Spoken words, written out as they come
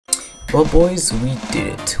Well, boys, we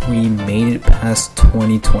did it. We made it past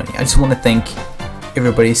 2020. I just want to thank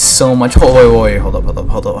everybody so much. Oh, wait, hold up.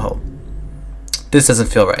 This doesn't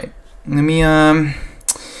feel right. Let me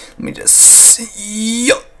just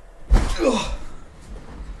see.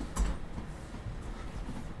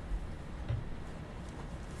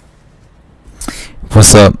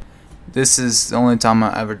 What's up? This is the only time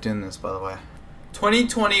I'm ever doing this, by the way.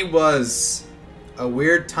 2020 was a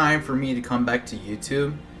weird time for me to come back to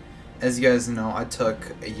YouTube. As you guys know, I took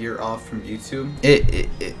a year off from YouTube.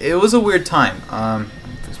 It was a weird time.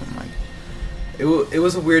 Fix my mic. It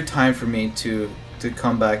was a weird time for me to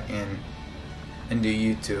come back and do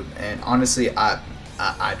YouTube. And honestly, I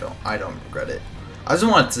don't regret it. I just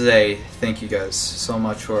wanted to say thank you guys so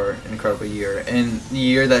much for an incredible year, and the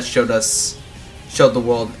year that showed the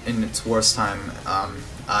world in its worst time.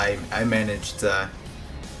 I managed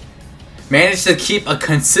to keep a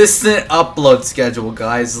consistent upload schedule,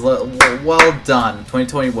 guys. Well done.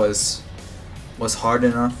 2020 was hard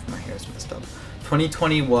enough. My hair's messed up.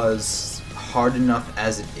 2020 was hard enough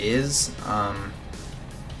as it is,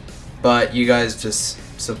 but you guys just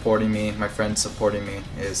supporting me, my friends supporting me,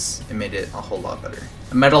 it made it a whole lot better.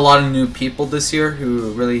 I met a lot of new people this year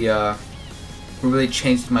who really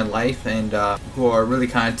changed my life, and who are really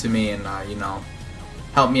kind to me, and you know,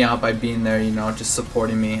 helped me out by being there, you know, just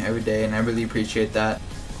supporting me every day, and I really appreciate that.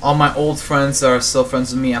 All my old friends are still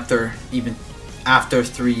friends with me after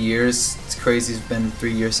 3 years. It's crazy. It's been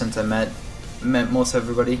 3 years since I met most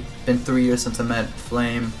everybody. It's been 3 years since I met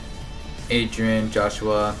Flame, Adrian,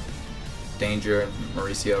 Joshua, Danger,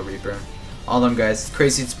 Mauricio, Reaper, all them guys. It's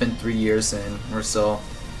crazy. It's been 3 years and we're still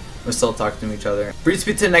talking to each other. Brings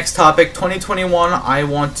me to the next topic. 2021. I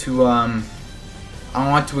want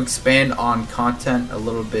to expand on content a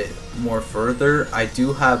little bit more further. I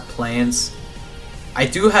do have plans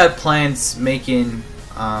making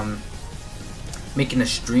a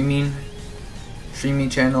streaming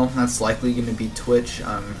channel. That's likely going to be Twitch.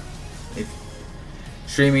 If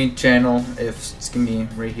streaming channel, if it's gonna be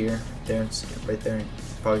right here, it's right there. You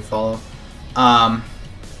can probably follow. I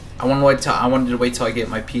wanted to wait till I get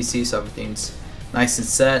my PC so everything's nice and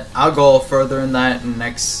set. I'll go further in that in the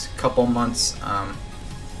next couple months.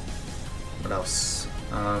 What else?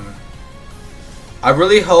 I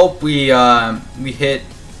really hope we hit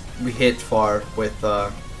far with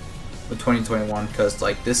 2021, because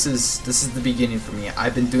like this is the beginning for me.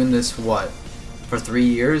 I've been doing this for 3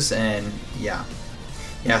 years, and yeah,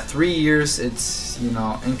 3 years. It's, you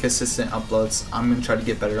know, inconsistent uploads. I'm gonna try to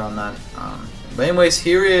get better on that. But anyways,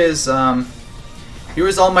 here is all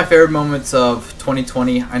my favorite moments of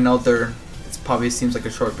 2020. I know it probably seems like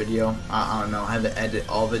a short video. I don't know. I haven't edited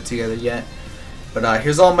all of it together yet. But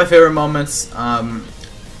here's all my favorite moments. Happy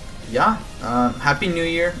New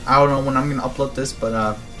Year. I don't know when I'm gonna upload this,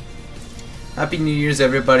 but Happy New Year's,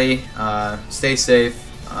 everybody. Stay safe.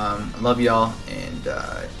 I love y'all, and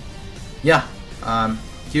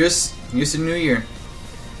here's the new year.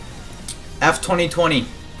 F 2020.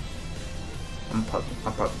 I'm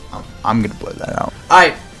gonna blur that out.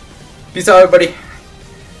 Alright, peace out, everybody.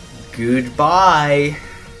 Goodbye.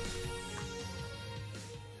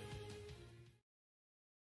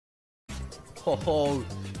 Oh,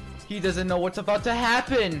 he doesn't know what's about to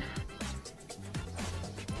happen.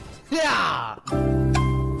 Yeah.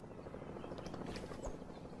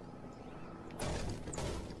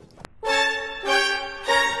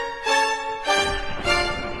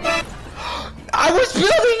 I was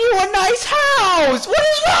building you a nice house. What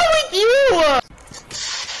is wrong with you?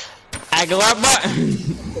 I go up my.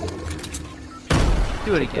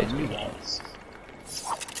 Do it again, you guys.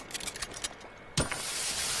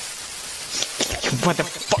 What the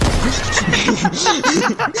fuck?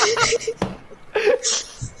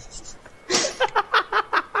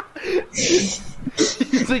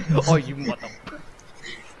 He's like, oh, you mother.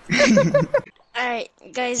 Alright,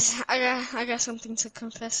 guys, I got something to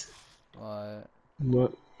confess.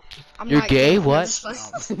 What? You're gay? What?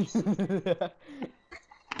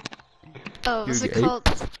 Oh, what's it called?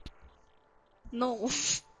 No.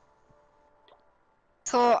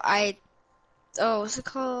 So what's it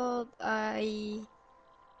called? I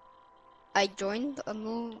joined a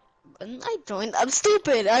new. I'm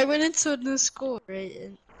stupid. I went into a new school, right?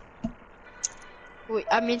 And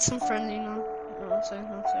I made some friends, you know. No, sorry.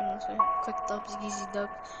 Quick dubs, easy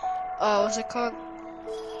dubs. What's it called?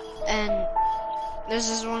 And there's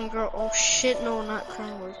this one girl. Oh shit, no, not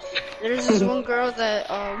crime words. There's this one girl that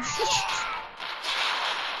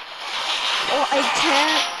Oh, I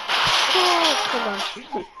can't. Oh, hold on.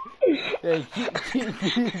 Hey,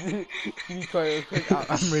 can you try real quick?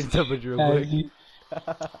 I'm ready to real quick.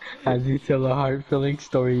 As you tell a heart-filling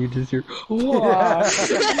story, you just hear, "Whoa!"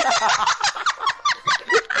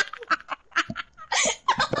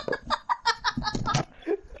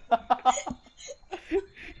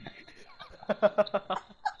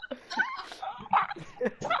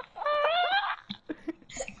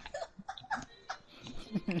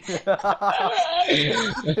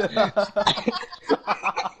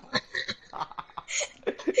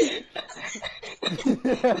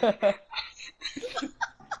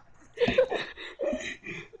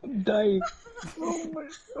 I'm dying.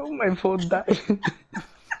 Oh my phone died.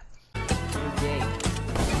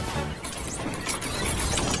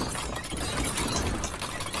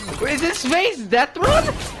 Wait, is this face death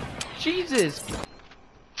run? Jesus.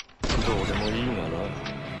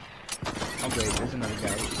 Oh great, there's another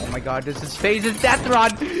guy. Oh my god, this is phase's death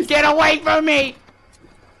run! Get away from me!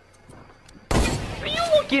 What are you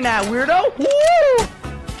looking at, weirdo? Woo!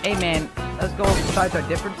 Hey man, let's go besides our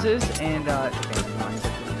differences and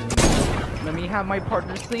let me have my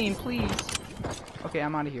partner scene, please. Okay,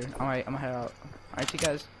 I'm out of here. Alright, I'm gonna head out. Alright you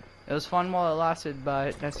guys. It was fun while it lasted,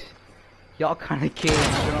 but that's y'all kinda came,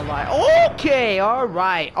 I'm not gonna lie. Okay,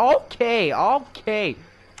 alright, okay.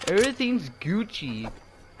 Everything's Gucci.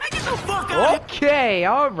 Okay,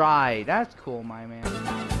 alright. That's cool, my man.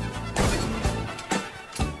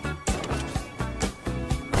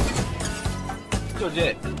 Watch your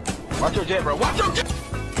jet. Watch your jet, bro. Watch your jet!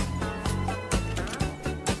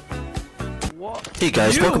 What? Hey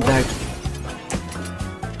guys, welcome back.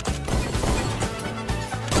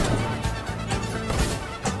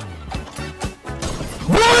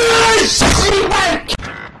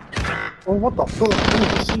 Oh, what the fuck?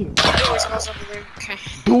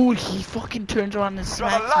 Dude, he fucking turns around and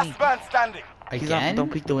smacks me. Last man standing. Again?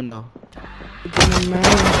 Don't peek the window.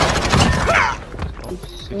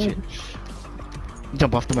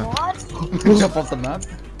 Jump off the map. Jump off the map.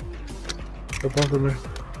 Jump off the map.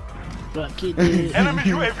 Enemy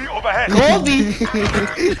UAV overhead. Goldie!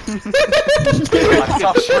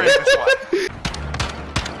 Tough straight this way.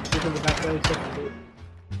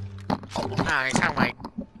 Nah, it's not like.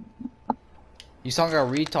 You sound like a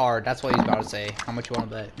retard. That's what he's about to say. How much you want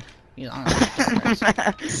to bet? You know,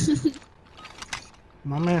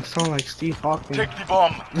 My man sound like Steve Hawking. Take the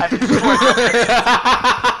bomb and destroy it.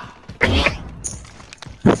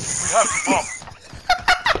 We have the bomb.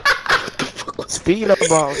 Speaking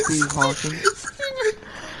about Steve Hawking.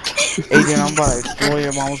 Adrian, I'm about to explore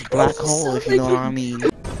your mom's black hole, if you know what I mean.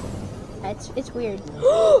 It's weird.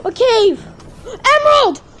 A cave!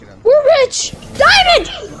 Emerald! We're rich! Diamond!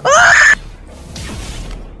 Ah!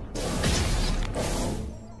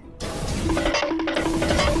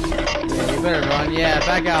 you better run. Yeah,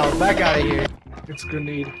 back out of here. It's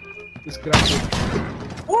grenade. It's grenade.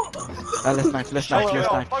 Let's knife.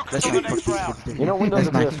 You know Windows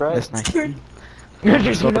exists, right? Let's knife. You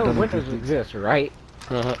know Windows exists, right?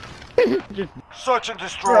 Search and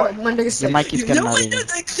destroy. Your mic keeps getting out of here.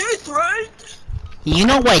 You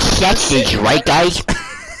know what sex is, right, guys?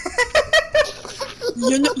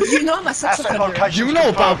 You know I'm a sex Asset offender. location You know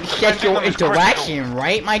about confirmed. sexual Defending them is interaction,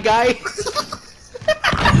 right, my guy?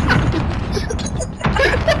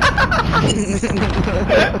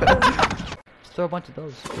 Throw a bunch of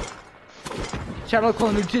those. Shadow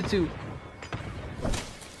Clone Nujitsu.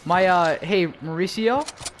 My, hey, Mauricio?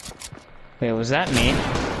 Wait, was that me?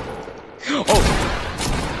 Oh!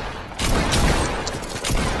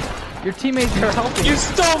 Your teammates are helping. You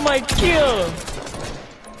stole my kill!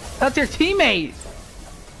 That's your teammate!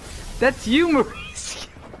 That's you, Mauricio!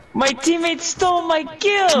 My teammate stole my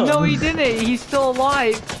kill! No, he didn't. He's still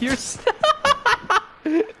alive. You're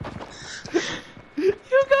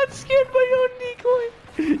You got scared by your own decoy.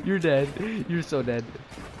 You're dead. You're so dead.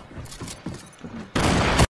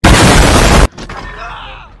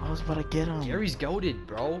 I was about to get him. Gary's goated,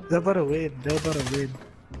 bro. They're about to win. They're about to win.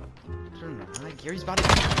 Gary's about to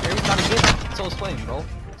get. So is Flame, bro.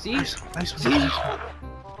 See? Nice See? one.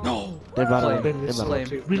 No. They're about to Flame. win. They're about to win.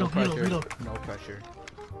 Flame. Reload, No reload, pressure. reload. No pressure.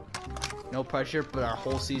 No pressure, but our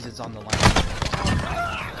whole season's on the line.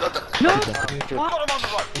 No. Got him on the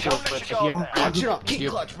road. Don't let you go there. Clutch it up. Keep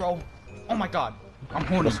clutch, bro. Oh my god. I'm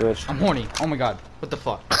horny. I'm horny. Oh my god. What the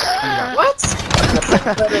fuck? Oh my god. What?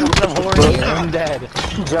 I'm dead.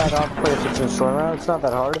 Jack off play a 16 storm round, it's not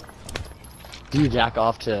that hard. Do you jack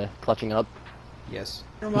off to clutching up? Yes.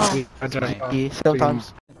 Yeah,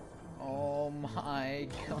 sometimes. Oh my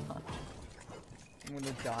god. I'm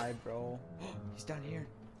gonna die, bro. He's down here.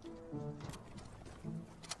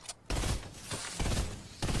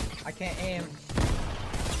 I can't aim.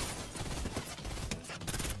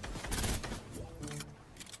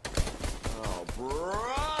 Oh,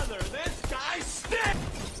 brother, this guy stinks!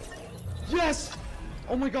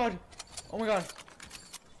 Oh my god! Oh my god!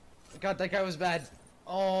 God, that guy was bad.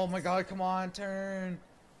 Oh my god, come on, turn!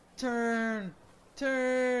 Turn!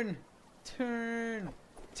 Turn! Turn!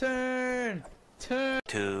 Turn! Turn!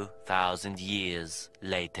 2,000 years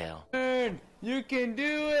later. Turn! You can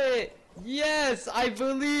do it! Yes! I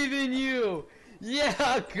believe in you! Yeah,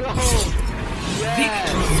 go! Yes!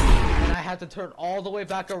 And I have to turn all the way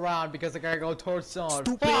back around because I gotta go towards someone.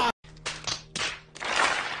 Fuck!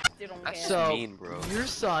 So, mean, bro. your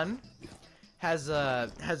son has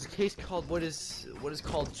a case called what is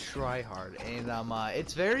called try hard, and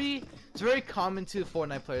it's very common to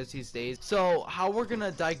Fortnite players these days. So how we're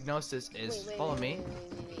gonna diagnose this is follow me.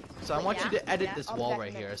 So I want you to edit this wall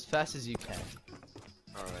right here as fast as you can.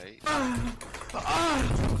 Alright.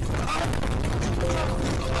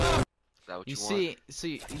 You see,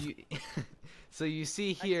 so you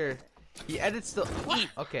see here, he edits the.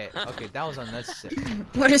 Okay, that was unnecessary.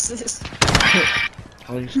 What is this?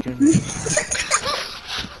 Oh, you scared me.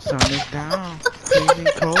 Sun is down. Feeling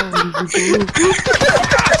cold.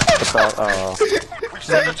 We've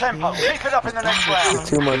set the tempo. Keep it up in the next round.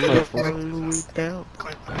 Too much effort.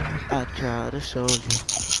 I try to show you.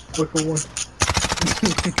 Look for one.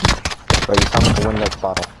 Bro, you sound like a Windex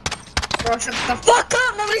bottle. Bro, shut the fuck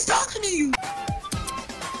up! Nobody's talking to you!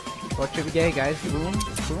 What should we get, guys? Boom?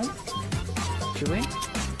 Boom? Should we?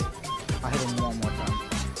 I hit him one more time.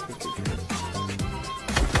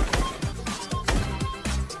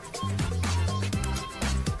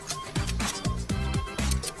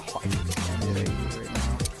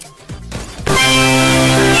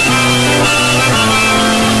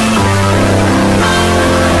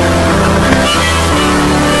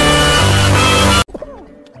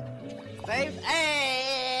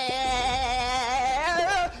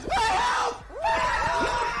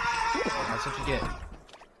 That's what you get.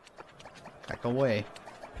 Back away.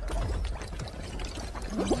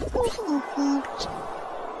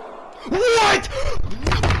 What?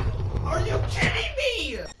 Are you kidding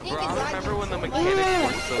me? Bro, I remember when the mechanics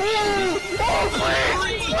were so shitty.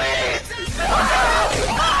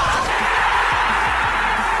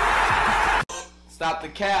 Stop the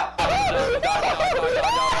cap.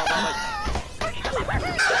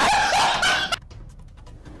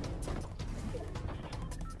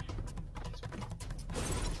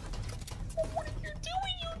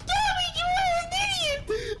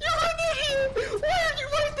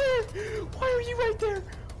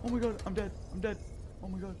 Oh my god, I'm dead. I'm dead. Oh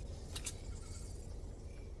my god.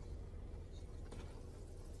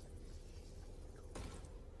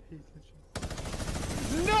 Pay attention.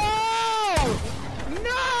 No!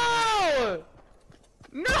 No!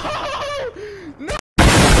 No! No! No!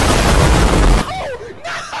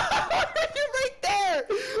 Why are you right there?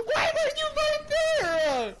 Why were you right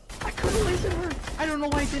there? I couldn't listen her. I don't know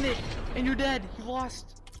why I didn't. And you're dead. You lost.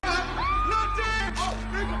 Not dead!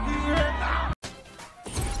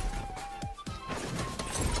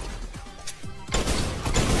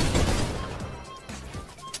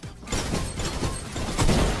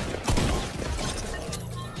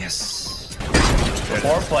 Yes.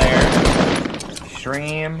 4 player.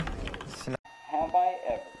 Stream. Have I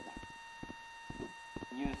ever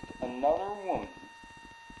used another woman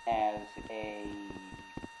as a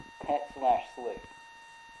pet/slave?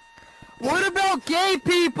 What about gay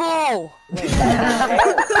people? Never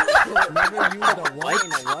used a what? A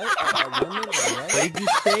what? A woman? A what? What did you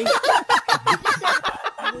say?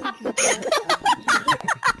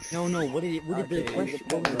 No, what did the question?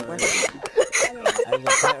 What was the question? As a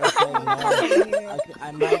pet or something, no. I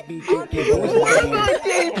might be thinking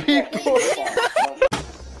Gay people.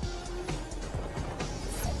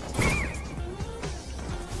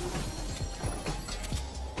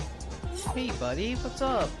 Hey, buddy, what's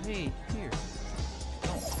up? Hey, here.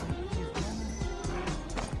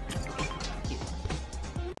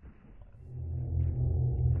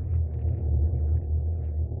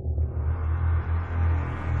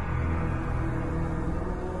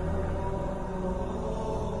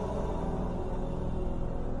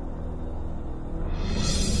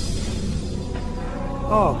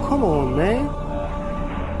 Oh, come on, man.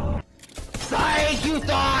 Sorry, you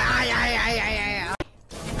thought.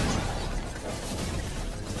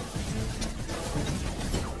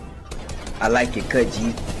 I like it, cut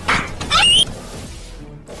G.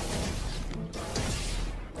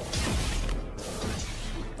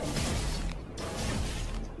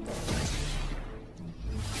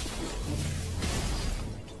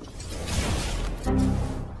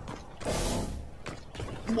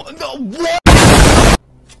 What? No, what?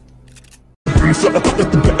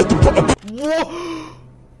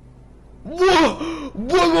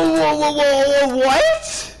 What?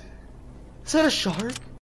 Is that a shark?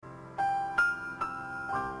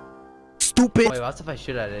 Stupid. Wait, what if I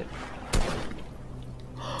shoot at it?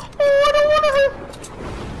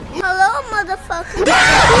 Hello, motherfucker.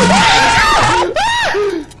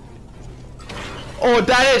 Oh,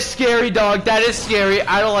 that is scary, dog. That is scary.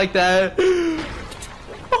 I don't like that.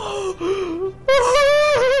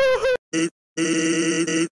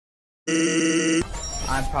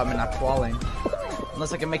 I'm probably not falling.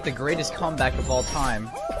 Unless I can make the greatest comeback of all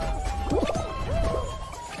time.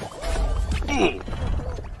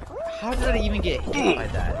 How did I even get hit by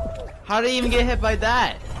that? How did I even get hit by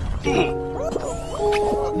that?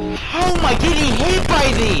 How am I getting hit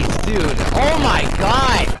by these, dude? Oh my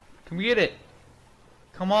god! Can we get it?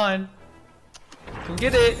 Come on. Can we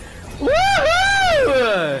get it?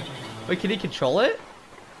 Woohoo! Wait, can he control it?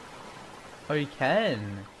 Oh, he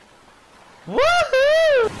can.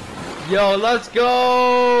 Woohoo! Yo, let's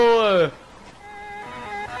go!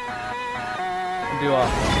 Do a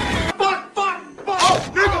Fuck! Oh,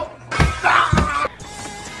 nigga!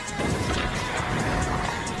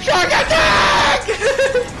 shark attack!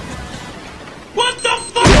 What the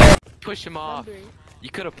fuck? Push him off. You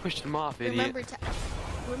could have pushed him off, idiot. Remember to.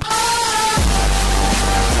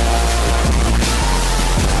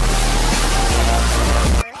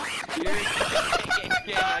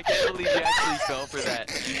 I can't believe you actually fell for that.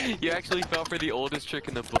 You actually fell for the oldest trick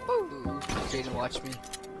in the book. Jaden, watch me.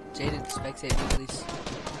 Jaden, spectate me, please.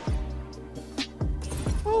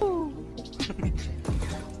 Woo!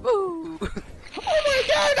 Woo! Oh my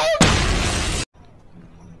god!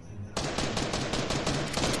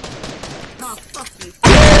 Oh, fuck you.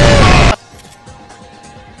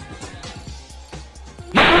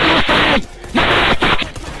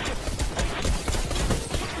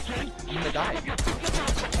 I'm gonna die.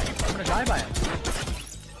 I'm gonna die by him.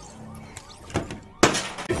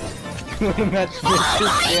 That's Oh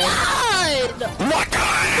my god! What the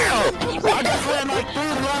hell? I just ran like 3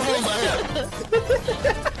 levels.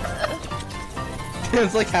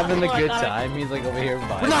 It's like having a good time. He's like over here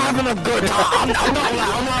vibing. We're not having a good time. I'm not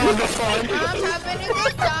having fun. I'm having a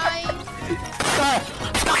good time.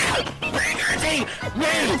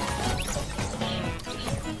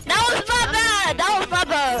 That was my bad! That was my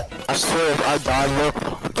bad! I swear if I die, bro.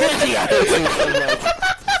 Dizzy, I hate you so much.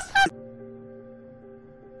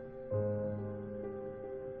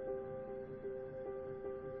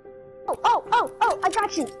 Oh, I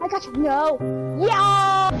got you. No.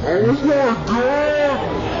 Yeah!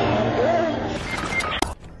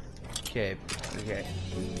 Okay.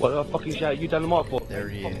 What the fucking shit you done the mark for? There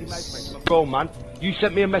he is. Bro, man, you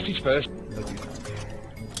sent me a message first.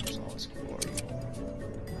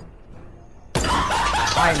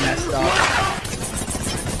 I messed up.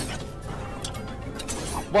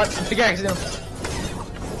 What? Big accident.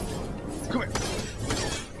 Come here.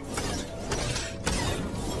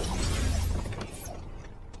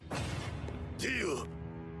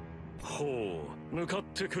ほう、向かっ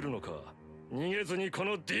てくるのか。逃げずにこ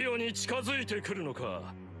のディオに近づいてくるの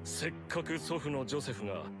か。せっかく祖父のジョセフ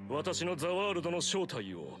が私のザワールドの正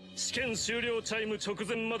体を試験終了チャイム直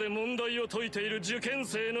前まで問題を解いている受験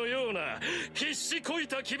生のような必死こい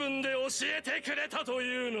た気分で教えてくれたと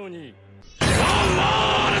いうのに。ザワ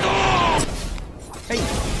ールド！ Hey!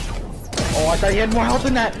 Oh, I thought he had more health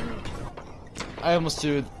than that! I almost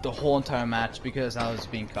threw the whole entire match because I was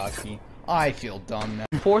being cocky. I feel dumb now.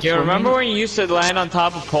 You remember when you used to land on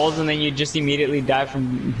top of poles and then you just immediately die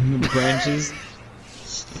from branches?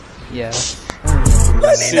 Yeah.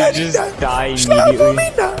 You just die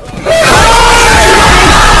immediately.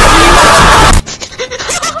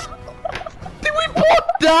 Did we both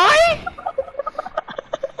die?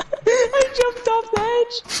 I jumped off the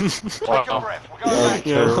edge. Wow.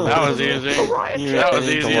 That was easy. That was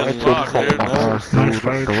easy as fuck, dude.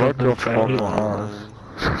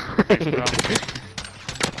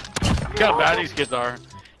 Look how bad these kids are.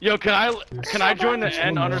 Yo, can I join the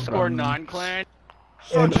N_9 clan?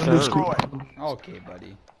 Okay,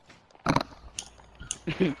 buddy.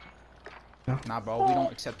 Nah, bro, we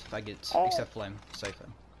don't accept faggots. Except Flame. Say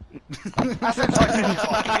Flame. Assets like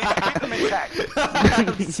keep them intact.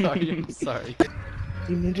 I'm sorry.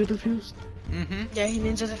 He ninja defused? Mm-hmm. Yeah, he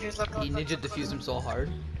ninja defused. He ninja defused him so hard.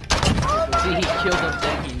 See, he killed him,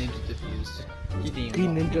 then he ninja defused. He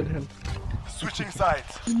ninja'd him. Switching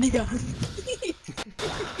sides. Did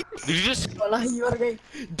you just?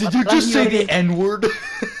 Did you just say the N-word?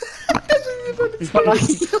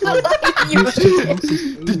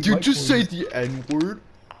 Did you just say the N-word?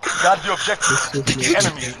 Got the objective. The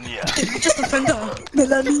enemy is near. Just offender.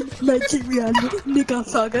 Melanie, Nigerian, nigga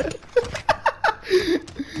saga.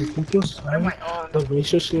 You think you'll sign the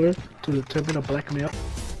racial slur to determine a black male?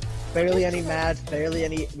 barely any math, barely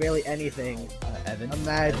anything. Evan.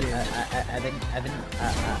 Imagine. Evan.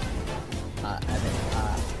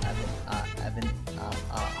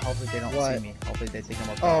 Hopefully they don't What? see me. Hopefully they think I'm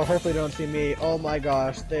okay. Oh, hopefully they don't see me. Oh my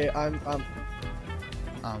gosh, Evan,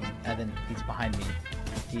 he's behind me.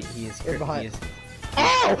 He is. You're behind. He is.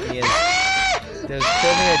 He is. There's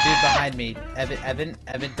clearly a dude behind me. Evan,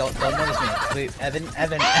 don't notice me. Please, Evan.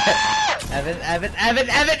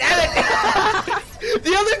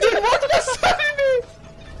 The other dude walked beside me!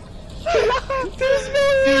 There's no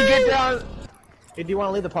way! Dude, get down! Hey, do you want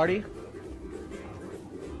to leave the party?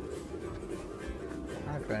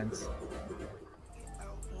 Hi, friends.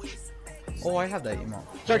 Oh, I have that emote.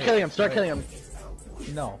 Start killing him, start killing him.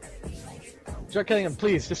 No. Start killing him,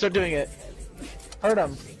 please. Just start doing it. Hurt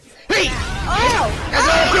him. Hey! Oh! That's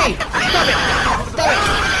not okay!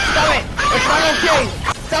 Stop it! It's not okay!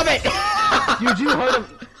 Stop it! Dude, you hurt him.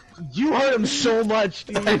 You hurt him so much,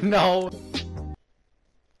 dude. I know.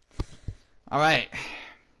 Alright.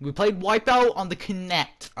 We played Wipeout on the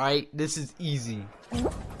Kinect. Alright? This is easy.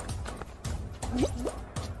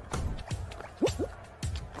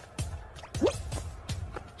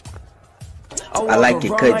 I like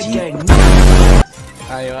it, cut G. I'm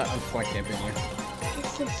fucking camping here.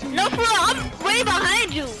 No, bro, I'm way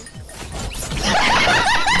behind you.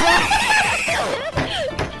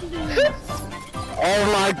 Oh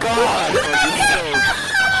my god!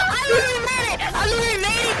 I literally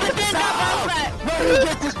made it, but then got bounced back. Let me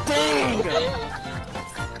get this thing!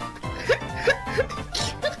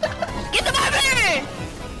 Get the baby!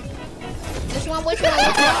 Which one? Which one?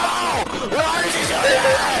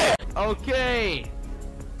 Okay.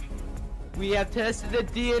 We have tested the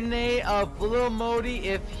DNA of Lil Modi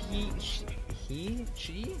if she?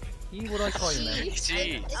 What do I call you, man?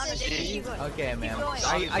 She. Okay, man.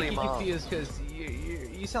 I get confused because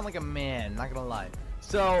you sound like a man, not gonna lie.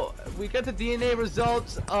 So, we got the DNA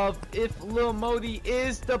results of if Lil Modi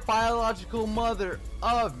is the biological mother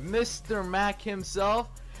of Mr. Mac himself,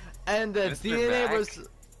 and the Mr. DNA Mac? was...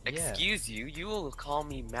 Excuse you, you will call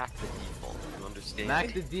me Mac the default, you understand?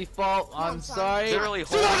 Mac the default, I'm sorry. Literally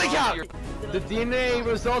hold on to your... The DNA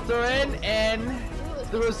results are in, and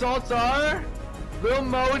the results are... Lil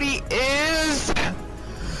Modi is...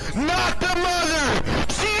 not the mother!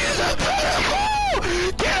 She is a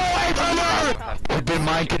pedophile! Get away from her! You've been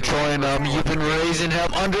mind controlling him, you've been raising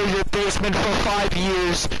him under your basement for 5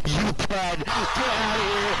 years. You pled. Get out of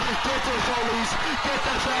here! Get the police! Get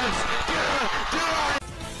the feds! Get out!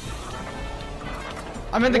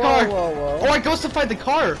 I'm in the car! Whoa. Oh, I ghosticified the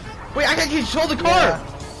car! Wait, I can control the car!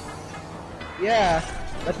 Yeah.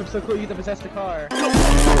 That's what's so cool, you can possess the car.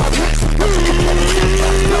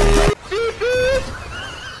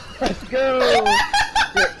 Let's go!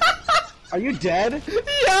 Are you dead? Yeah,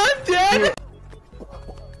 I'm dead!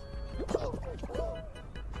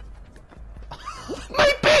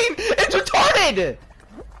 My pain! It's retarded!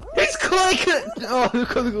 It's click!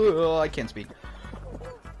 Oh, I can't speak.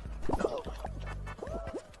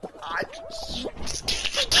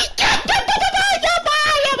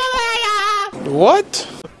 What?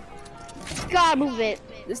 God, move it.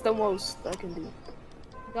 This is the most I can do.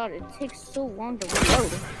 God, it takes so long to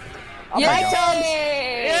reload. Oh my God.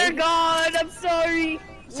 You're gone. I'm sorry.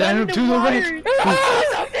 Send him to the right. Oh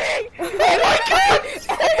my God!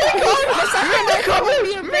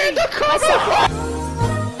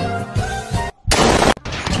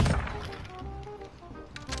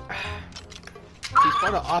 He's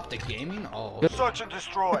part of Optic Gaming? Oh. Search and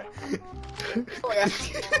destroy.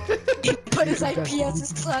 He put his IP as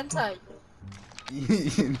his clan type.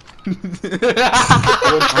 Retrieve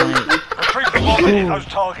those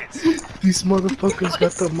targets. These motherfuckers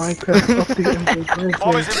got the Minecraft update in their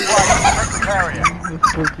Bomb is in place. Protect the carrier. I'm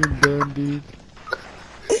fucking done, dude.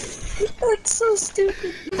 That's so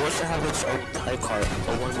stupid. What's the HxH OP card? A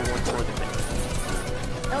 1v1 tournament.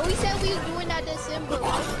 No, we said we was doing that December. Bro,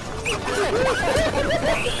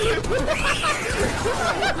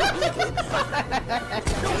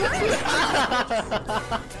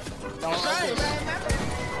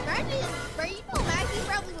 you know Maggie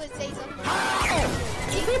probably would say something.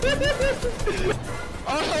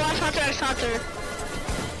 Also, I shot her.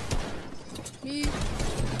 Me.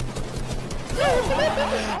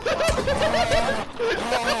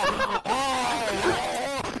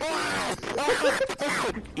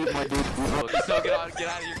 So get out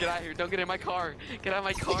of here, don't get in my car. Get out of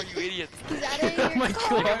my car, you idiot. Get out of my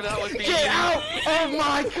car. Get out of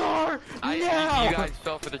my car! Now! You guys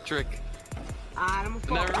fell for the trick.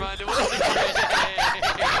 Never mind, it wasn't a trick.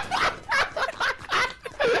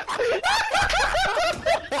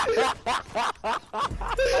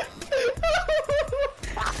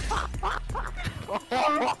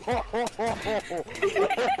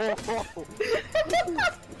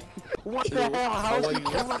 What the hell? How are you?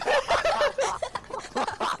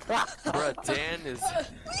 Bruh,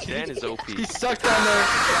 Dan is OP. He sucked on there.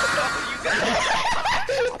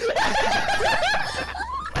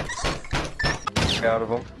 Out of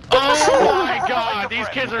them. Oh my god, these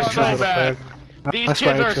kids are so bad. These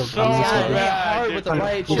kids are so bad. With the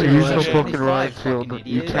riot shield. Use the fucking riot shield.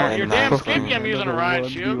 You can't. You're damn skippy, I'm using a riot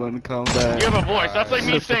shield. You have a voice. That's like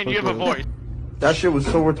me saying you have a voice. That shit was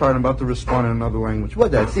so retarded. I'm about to respond in another language.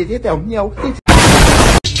 What that? Cause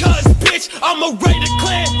bitch, I'm a rated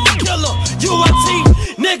clan killer. UIT,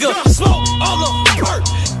 nigga, smoke all the work.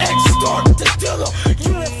 X-Star, the dealer.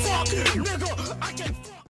 You a fucking nigga.